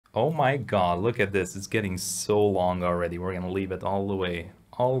Oh my God, look at this. It's getting so long already. We're gonna leave it all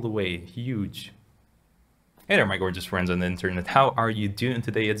the way, huge. Hey there, my gorgeous friends on the internet. How are you doing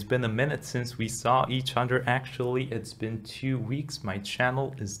today? It's been a minute since we saw each other. Actually, it's been 2 weeks. My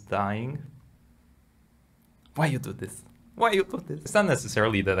channel is dying. Why you do this? Why you do this? It's not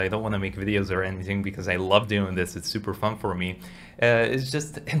necessarily that I don't want to make videos or anything because I love doing this. It's super fun for me. It's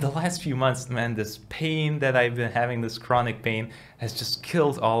just in the last few months, man, this pain that I've been having, this chronic pain, has just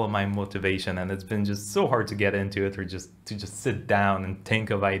killed all of my motivation, and it's been just so hard to get into it or just to sit down and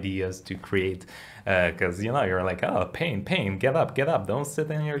think of ideas to create. Because you're like, oh, pain, get up, don't sit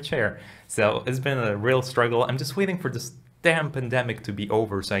in your chair. So it's been a real struggle. I'm just waiting for this damn pandemic to be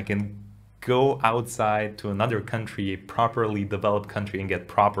over so I can go outside to another country, a properly developed country, and get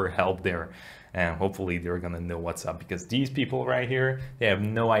proper help there. And hopefully they're gonna know what's up, because these people right here, they have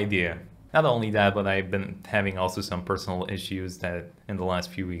no idea. Not only that, but I've been having also some personal issues that in the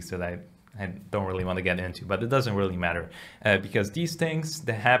last few weeks that I don't really want to get into, but it doesn't really matter, because these things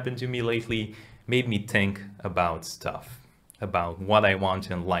that happened to me lately made me think about stuff, about what I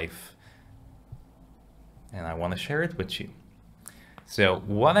want in life, and I want to share it with you. So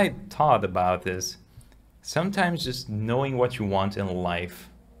what I thought about is sometimes just knowing what you want in life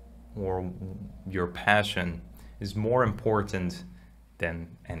or your passion is more important than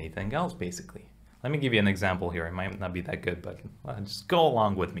anything else, basically. Let me give you an example here. It might not be that good, but just go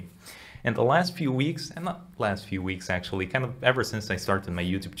along with me. In the last few weeks, and not last few weeks actually, kind of ever since I started my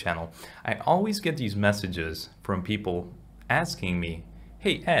YouTube channel, I always get these messages from people asking me,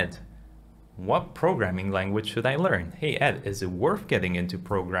 hey Ed, what programming language should I learn? Hey Ed, is it worth getting into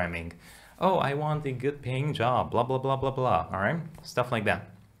programming? Oh, I want a good paying job, blah, blah, blah, blah, blah. All right, stuff like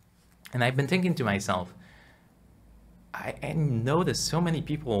that. And I've been thinking to myself, I notice so many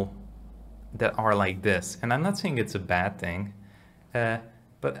people that are like this. And I'm not saying it's a bad thing,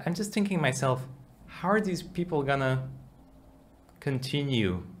 but I'm just thinking to myself, how are these people gonna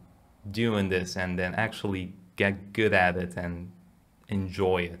continue doing this and then actually get good at it and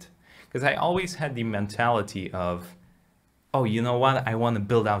enjoy it? Because I always had the mentality of, oh, you know what? I want to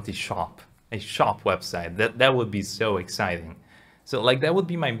build out a shop website. That would be so exciting. So like that would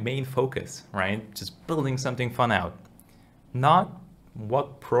be my main focus, right? Just building something fun out. Not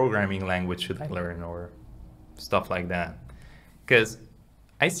what programming language should I learn or stuff like that. Because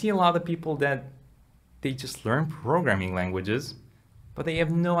I see a lot of people that they just learn programming languages, but they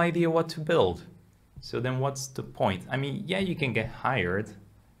have no idea what to build. So then what's the point? I mean, yeah, you can get hired,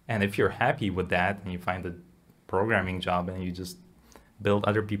 and if you're happy with that and you find a programming job and you just build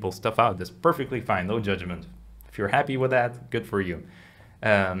other people's stuff out, that's perfectly fine, no judgment. If you're happy with that, good for you.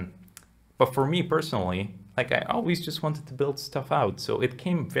 But for me personally, like I always just wanted to build stuff out. So it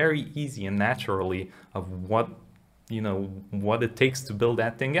came very easy and naturally of what it takes to build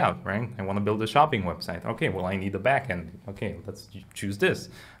that thing out, right? I want to build a shopping website. Okay, well, I need a backend. Okay, let's choose this.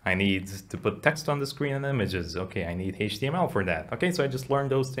 I need to put text on the screen and images. Okay, I need HTML for that. Okay, so I just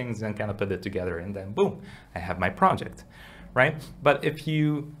learned those things and kind of put it together, and then boom, I have my project, right? But if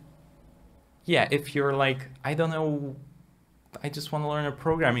you're like, I don't know, I just want to learn a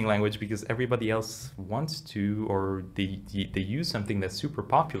programming language because everybody else wants to, or they use something that's super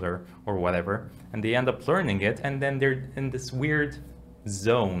popular or whatever, and they end up learning it, and then they're in this weird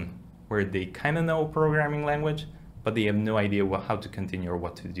zone where they kind of know programming language, but they have no idea how to continue or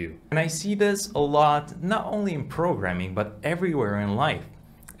what to do. And I see this a lot, not only in programming, but everywhere in life.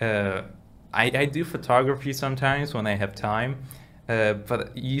 I do photography sometimes when I have time,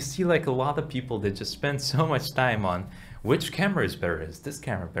 but you see like a lot of people that just spend so much time on which camera is better, is this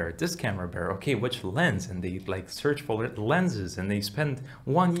camera better, this camera better, okay, which lens, and they like search for lenses and they spend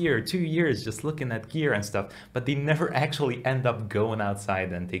 1 year, 2 years just looking at gear and stuff, but they never actually end up going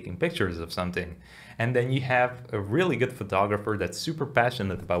outside and taking pictures of something. And then you have a really good photographer that's super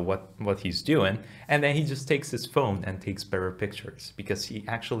passionate about what he's doing, and then he just takes his phone and takes better pictures because he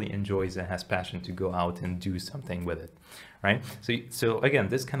actually enjoys and has passion to go out and do something with it, right? So again,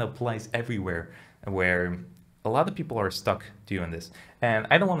 this kind of applies everywhere, where a lot of people are stuck doing this. And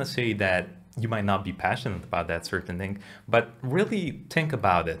I don't want to say that you might not be passionate about that certain thing, but really think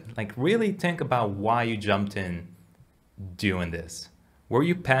about it. Like really think about why you jumped in doing this. Were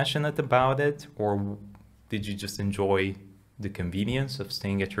you passionate about it, or did you just enjoy the convenience of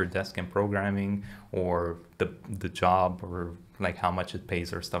staying at your desk and programming, or the job, or like how much it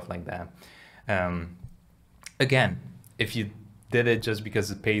pays or stuff like that? Again, if you did it just because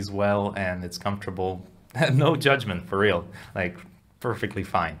it pays well and it's comfortable, no judgment, for real. Like, perfectly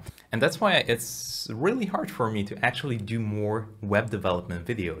fine. And that's why it's really hard for me to actually do more web development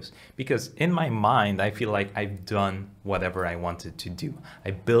videos, because in my mind, I feel like I've done whatever I wanted to do.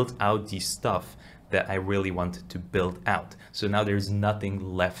 I built out the stuff that I really wanted to build out. So now there's nothing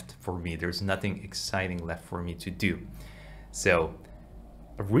left for me. There's nothing exciting left for me to do. So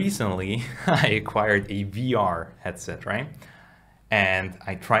recently I acquired a VR headset, right? And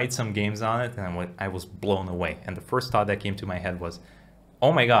I tried some games on it and I was blown away. And the first thought that came to my head was,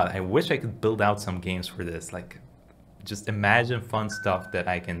 oh my God, I wish I could build out some games for this. Like, just imagine fun stuff that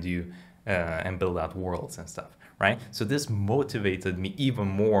I can do and build out worlds and stuff, right? So this motivated me even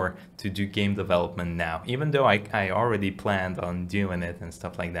more to do game development now, even though I already planned on doing it and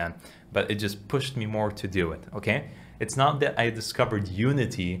stuff like that, but it just pushed me more to do it, okay? It's not that I discovered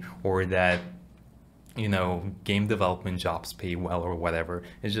Unity or that, you know, game development jobs pay well or whatever.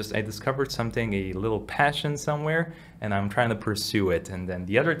 It's just I discovered something, a little passion somewhere, and I'm trying to pursue it. And then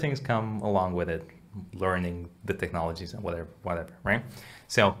the other things come along with it, learning the technologies and whatever, right?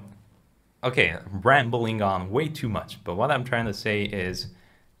 So, okay, rambling on way too much. But what I'm trying to say is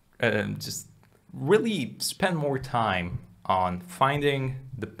just really spend more time on finding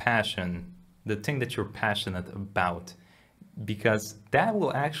the passion, the thing that you're passionate about, because that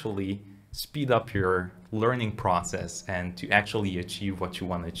will actually speed up your learning process and to actually achieve what you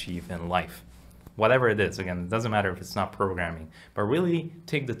want to achieve in life. Whatever it is, again, it doesn't matter if it's not programming, but really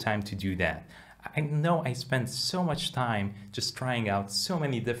take the time to do that. I know I spent so much time just trying out so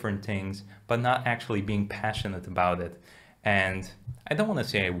many different things, but not actually being passionate about it. And I don't want to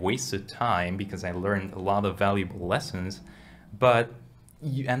say I wasted time because I learned a lot of valuable lessons, but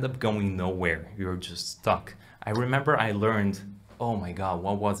you end up going nowhere. You're just stuck. I remember I learned, oh my God,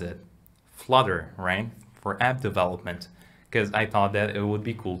 what was it? Flutter, right? For app development, because I thought that it would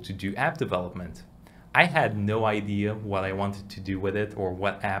be cool to do app development. I had no idea what I wanted to do with it or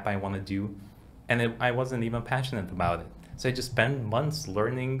what app I want to do, and I wasn't even passionate about it. So I just spent months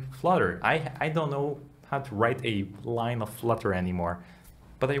learning Flutter. I don't know how to write a line of Flutter anymore,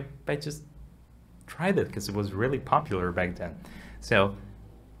 but I just tried it because it was really popular back then. So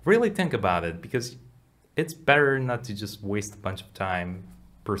really think about it, because it's better not to just waste a bunch of time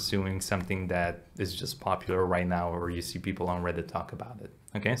pursuing something that is just popular right now, or you see people on Reddit talk about it.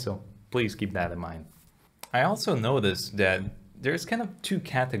 Okay, so please keep that in mind. I also noticed that there's kind of two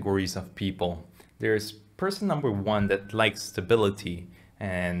categories of people. There's person number one that likes stability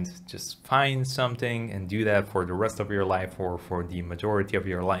and just find something and do that for the rest of your life or for the majority of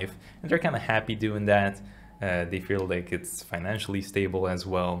your life. And they're kind of happy doing that. They feel like it's financially stable as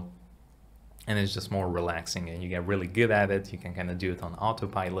well. And it's just more relaxing and you get really good at it. You can kind of do it on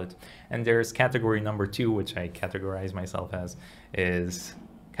autopilot. And there's category number two, which I categorize myself as, is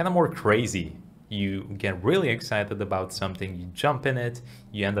kind of more crazy. You get really excited about something, you jump in it,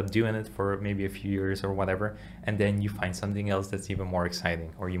 you end up doing it for maybe a few years or whatever, and then you find something else that's even more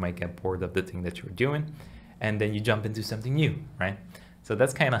exciting, or you might get bored of the thing that you're doing, and then you jump into something new, right? So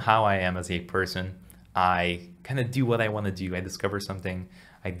that's kind of how I am as a person. I kind of do what I want to do. I discover something,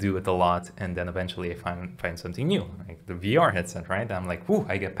 I do it a lot, and then eventually I find something new, like the VR headset, right? I'm like, whoo,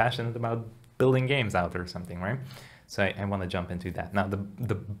 I get passionate about building games out or something, right? So I want to jump into that. Now,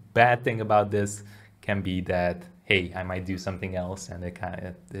 the bad thing about this can be that, hey, I might do something else and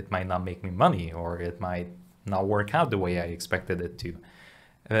it might not make me money, or it might not work out the way I expected it to.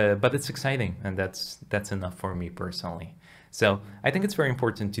 But it's exciting, and that's enough for me personally. So I think it's very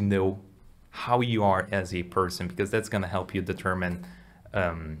important to know how you are as a person, because that's going to help you determine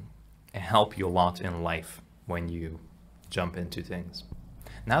help you a lot in life when you jump into things.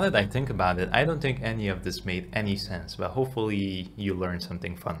 Now that I think about it, I don't think any of this made any sense, but hopefully you learned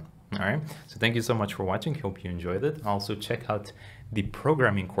something fun. All right, so thank you so much for watching. Hope you enjoyed it. Also check out the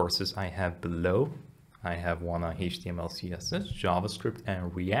programming courses I have below. I have one on HTML, CSS, JavaScript,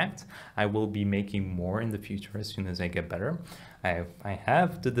 and React. I will be making more in the future as soon as I get better. I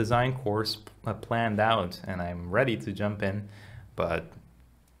have the design course planned out and I'm ready to jump in, but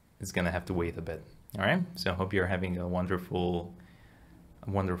it's gonna have to wait a bit. All right, so I hope you're having a wonderful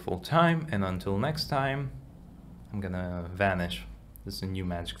time, and until next time, I'm gonna vanish. This is a new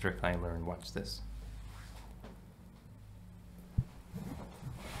magic trick I learned. Watch this.